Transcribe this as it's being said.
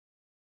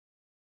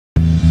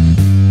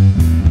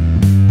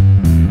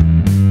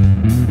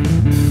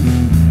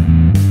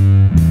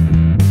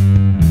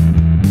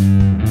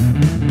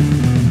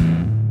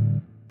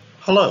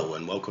Hello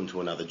and welcome to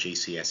another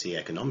GCSE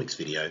Economics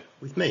video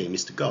with me,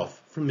 Mr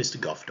Goff from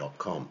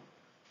MrGoff.com.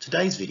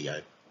 Today's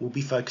video will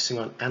be focusing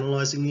on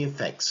analysing the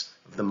effects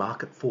of the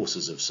market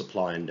forces of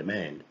supply and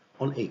demand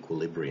on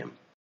equilibrium.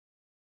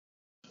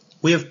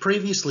 We have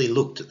previously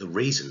looked at the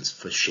reasons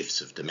for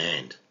shifts of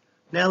demand.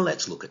 Now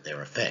let's look at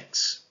their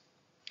effects.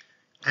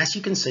 As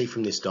you can see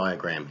from this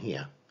diagram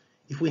here,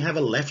 if we have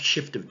a left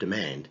shift of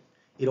demand,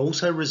 it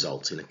also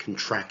results in a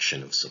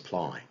contraction of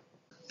supply.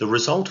 The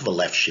result of a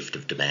left shift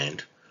of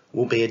demand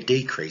will be a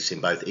decrease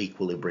in both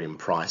equilibrium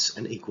price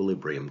and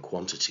equilibrium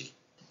quantity.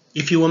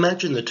 If you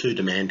imagine the two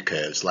demand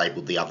curves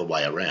labelled the other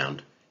way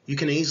around, you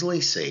can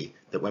easily see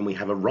that when we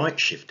have a right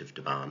shift of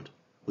demand,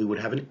 we would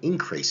have an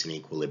increase in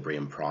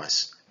equilibrium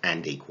price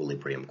and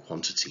equilibrium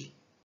quantity.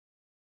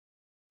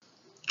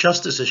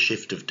 Just as a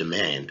shift of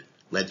demand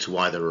led to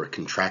either a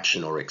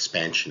contraction or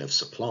expansion of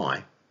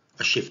supply,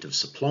 a shift of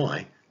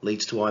supply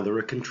leads to either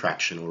a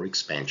contraction or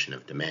expansion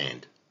of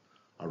demand.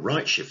 A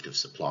right shift of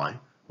supply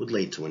would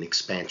lead to an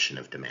expansion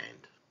of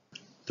demand.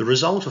 The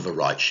result of a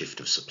right shift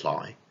of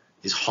supply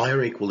is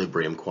higher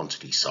equilibrium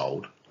quantity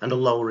sold and a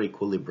lower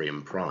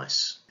equilibrium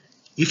price.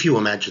 If you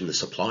imagine the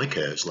supply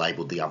curves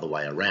labelled the other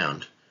way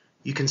around,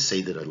 you can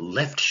see that a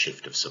left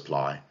shift of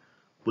supply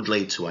would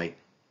lead to a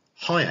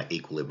higher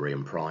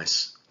equilibrium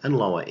price and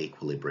lower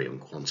equilibrium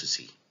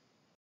quantity.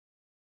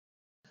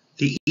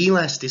 The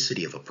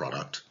elasticity of a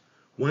product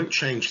won't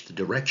change the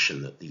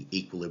direction that the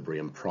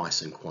equilibrium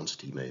price and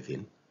quantity move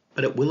in,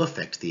 but it will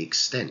affect the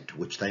extent to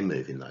which they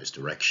move in those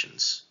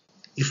directions.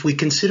 If we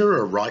consider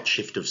a right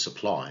shift of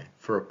supply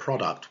for a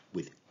product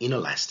with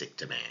inelastic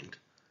demand,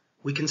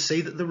 we can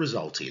see that the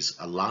result is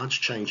a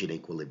large change in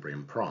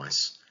equilibrium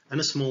price and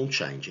a small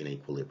change in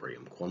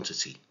equilibrium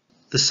quantity.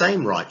 The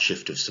same right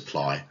shift of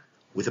supply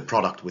with a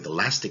product with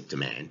elastic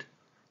demand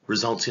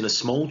results in a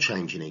small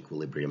change in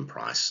equilibrium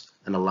price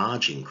and a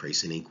large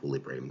increase in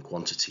equilibrium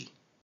quantity.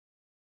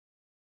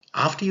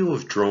 After you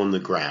have drawn the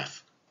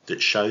graph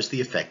that shows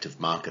the effect of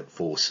market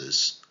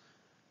forces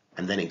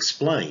and then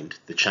explained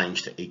the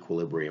change to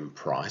equilibrium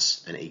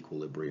price and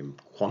equilibrium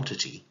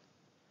quantity,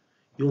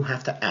 you'll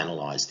have to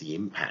analyse the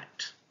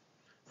impact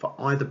for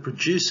either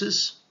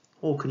producers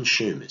or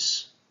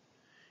consumers.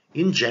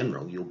 In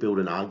general, you'll build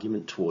an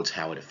argument towards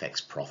how it affects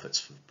profits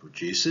for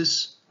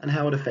producers and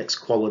how it affects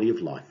quality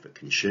of life for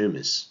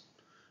consumers.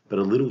 But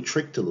a little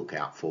trick to look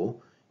out for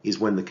is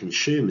when the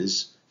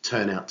consumers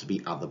turn out to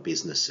be other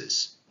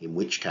businesses, in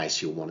which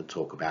case you'll want to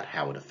talk about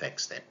how it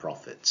affects their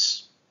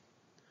profits.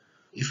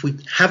 If we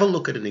have a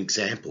look at an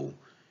example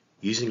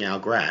using our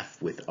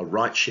graph with a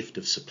right shift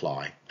of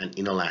supply and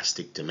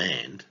inelastic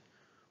demand,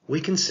 we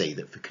can see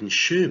that for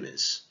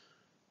consumers,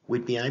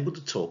 we'd be able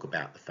to talk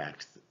about the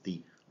fact that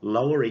the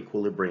lower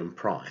equilibrium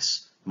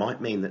price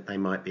might mean that they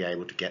might be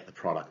able to get the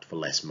product for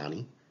less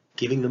money,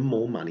 giving them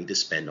more money to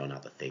spend on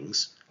other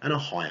things and a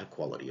higher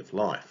quality of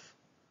life.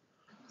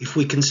 If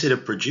we consider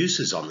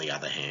producers, on the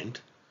other hand,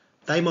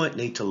 they might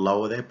need to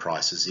lower their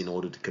prices in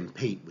order to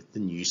compete with the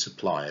new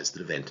suppliers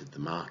that have entered the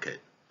market.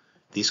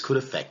 This could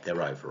affect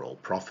their overall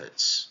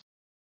profits.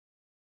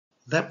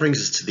 That brings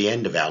us to the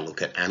end of our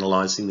look at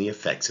analysing the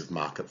effects of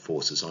market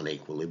forces on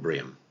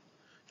equilibrium.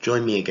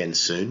 Join me again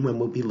soon when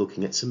we'll be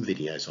looking at some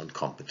videos on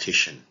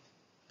competition.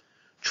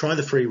 Try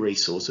the free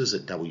resources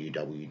at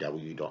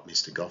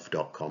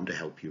www.mrgoff.com to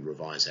help you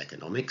revise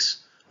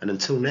economics, and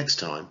until next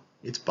time,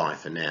 it's bye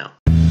for now.